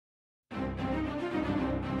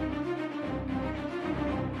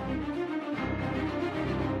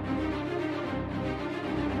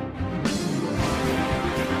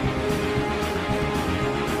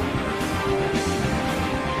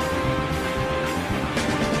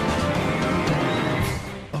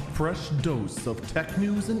fresh dose of tech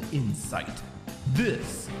news and insight.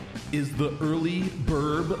 This is the Early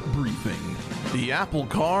Burb Briefing. The Apple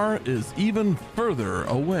Car is even further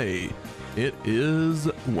away. It is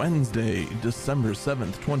Wednesday, December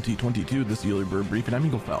 7th, 2022. This is the Early Burb Briefing. I'm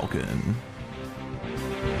Eagle Falcon.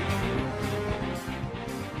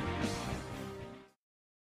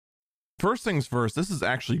 First things first, this is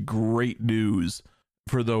actually great news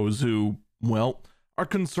for those who, well, are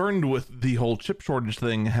concerned with the whole chip shortage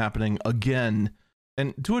thing happening again.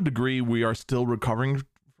 And to a degree, we are still recovering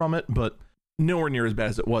from it, but nowhere near as bad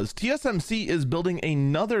as it was. TSMC is building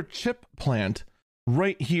another chip plant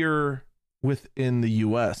right here within the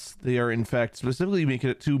US. They are, in fact, specifically making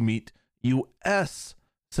it to meet US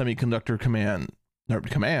semiconductor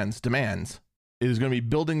demands. It is going to be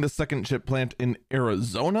building the second chip plant in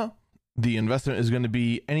Arizona. The investment is going to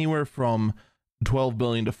be anywhere from 12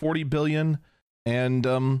 billion to 40 billion. And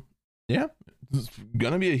yeah, it's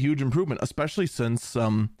going to be a huge improvement, especially since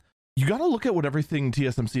you got to look at what everything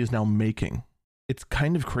TSMC is now making. It's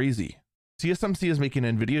kind of crazy. TSMC is making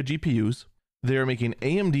NVIDIA GPUs. They're making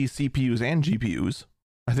AMD CPUs and GPUs.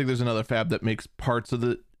 I think there's another fab that makes parts of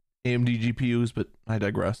the AMD GPUs, but I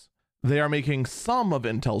digress. They are making some of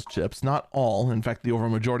Intel's chips, not all. In fact, the overall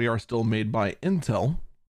majority are still made by Intel.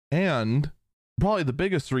 And probably the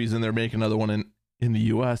biggest reason they're making another one in the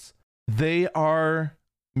US, they are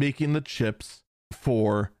making the chips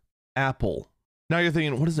for Apple. Now you're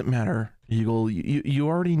thinking, what does it matter, Eagle? You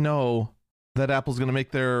already know that Apple's going to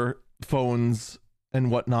make their phones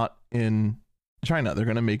and whatnot in China. They're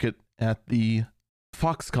going to make it at the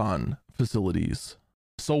Foxconn facilities.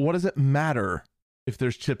 So what does it matter if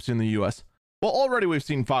there's chips in the US? Well, already we've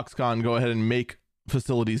seen Foxconn go ahead and make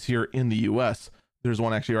facilities here in the US. There's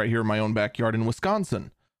one actually right here in my own backyard in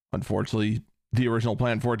Wisconsin. Unfortunately, the original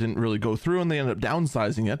plan for it didn't really go through and they ended up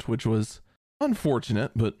downsizing it, which was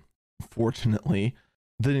unfortunate, but fortunately,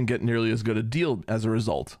 they didn't get nearly as good a deal as a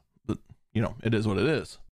result. But, you know, it is what it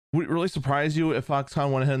is. Would it really surprise you if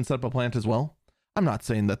Foxconn went ahead and set up a plant as well? I'm not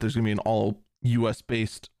saying that there's going to be an all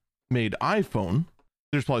US-based made iPhone.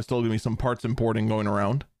 There's probably still going to be some parts importing going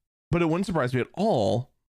around. But it wouldn't surprise me at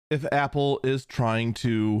all if Apple is trying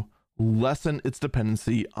to lessen its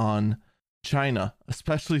dependency on China,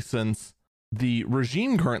 especially since the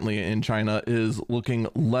regime currently in China is looking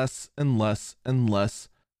less and less and less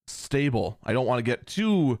stable. I don't want to get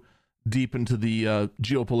too deep into the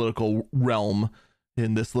geopolitical realm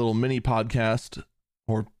in this little mini podcast,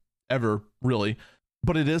 or ever really,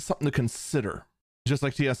 but it is something to consider. Just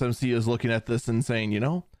like TSMC is looking at this and saying, you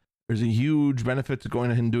know, there's a huge benefit to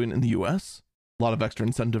going ahead and doing it in the US, a lot of extra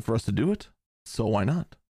incentive for us to do it, so why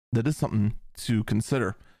not? That is something to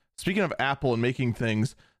consider. Speaking of Apple and making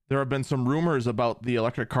things, there have been some rumors about the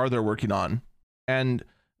electric car they're working on. And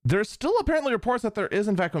there's still apparently reports that there is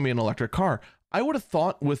in fact going to be an electric car. I would have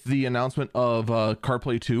thought with the announcement of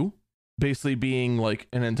CarPlay 2, basically being like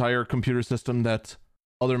an entire computer system that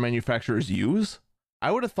other manufacturers use,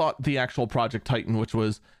 I would have thought the actual Project Titan, which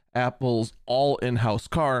was Apple's all in-house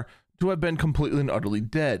car, to have been completely and utterly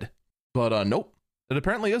dead. But nope, it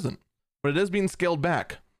apparently isn't. But it is being scaled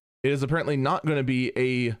back. It is apparently not going to be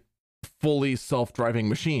a fully self-driving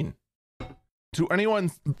machine. To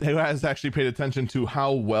anyone who has actually paid attention to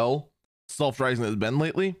how well self-driving has been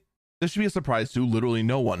lately, this should be a surprise to literally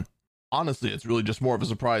no one. Honestly, it's really just more of a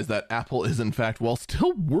surprise that Apple is in fact, well,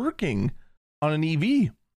 still working on an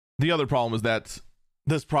EV. The other problem is that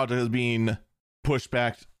this project is being pushed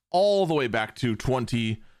back all the way back to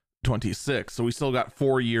 2026. So we still got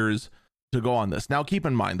 4 years to go on this. Now, keep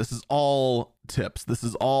in mind, this is all tips. This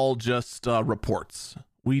is all just reports.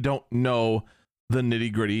 We don't know the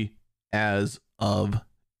nitty gritty as of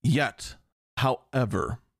yet.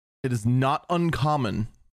 However, it is not uncommon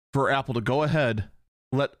for Apple to go ahead,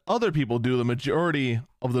 let other people do the majority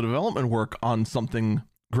of the development work on something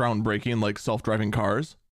groundbreaking like self-driving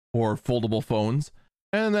cars or foldable phones,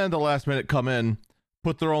 and then at the last minute come in,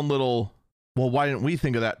 put their own little, well, why didn't we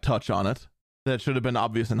think of that touch on it? That should have been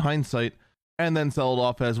obvious in hindsight, and then sell it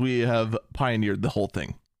off as we have pioneered the whole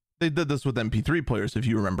thing. They did this with MP3 players, if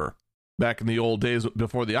you remember. Back in the old days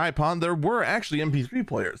before the iPod, there were actually MP3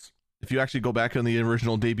 players. If you actually go back on the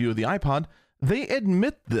original debut of the iPod, they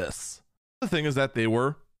admit this. The thing is that they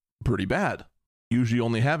were pretty bad, usually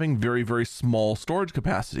only having very, very small storage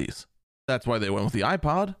capacities. That's why they went with the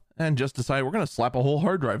iPod and just decided we're going to slap a whole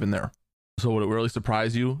hard drive in there. So would it really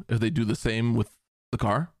surprise you if they do the same with the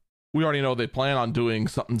car? We already know they plan on doing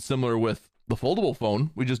something similar with the foldable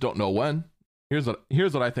phone. We just don't know when. Here's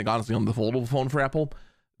what I think, honestly, on the foldable phone for Apple.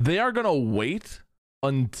 They are going to wait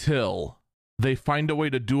until they find a way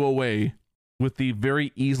to do away with the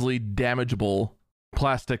very easily damageable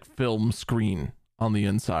plastic film screen on the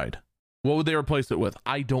inside. What would they replace it with?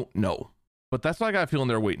 I don't know. But that's what I got a feeling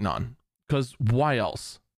they're waiting on. Because why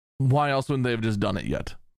else? Why else wouldn't they have just done it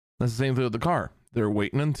yet? That's the same thing with the car. They're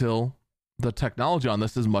waiting until the technology on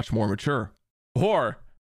this is much more mature. Or,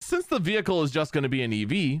 since the vehicle is just going to be an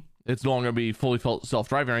EV, it's no longer going to be fully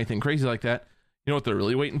self-driving or anything crazy like that. You know what they're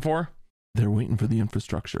really waiting for? They're waiting for the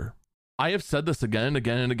infrastructure. I have said this again and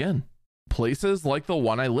again and again. Places like the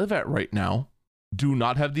one I live at right now do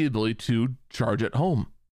not have the ability to charge at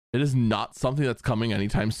home. It is not something that's coming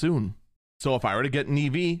anytime soon. So if I were to get an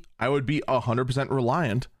EV, I would be 100%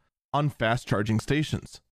 reliant on fast charging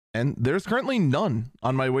stations. And there's currently none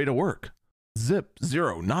on my way to work. Zip,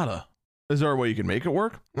 zero, nada. Is there a way you can make it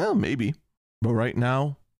work? Well, maybe. But right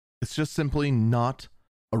now, it's just simply not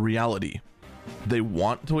a reality. They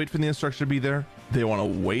want to wait for the infrastructure to be there. They want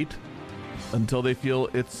to wait until they feel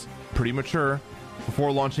it's pretty mature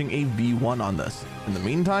before launching a V1 on this. In the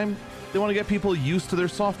meantime, they want to get people used to their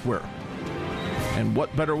software. And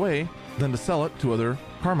what better way than to sell it to other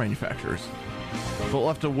car manufacturers? But we'll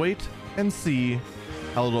have to wait and see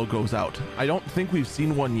how it all goes out. I don't think we've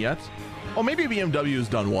seen one yet. Oh, maybe BMW's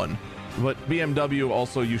done one. But BMW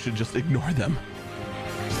also, you should just ignore them.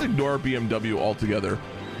 Just ignore BMW altogether.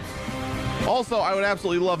 Also, I would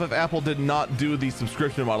absolutely love if Apple did not do the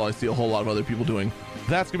subscription model I see a whole lot of other people doing.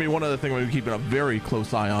 That's going to be one other thing we're keeping a very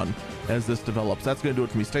close eye on as this develops. That's going to do it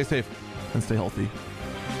for me. Stay safe and stay healthy.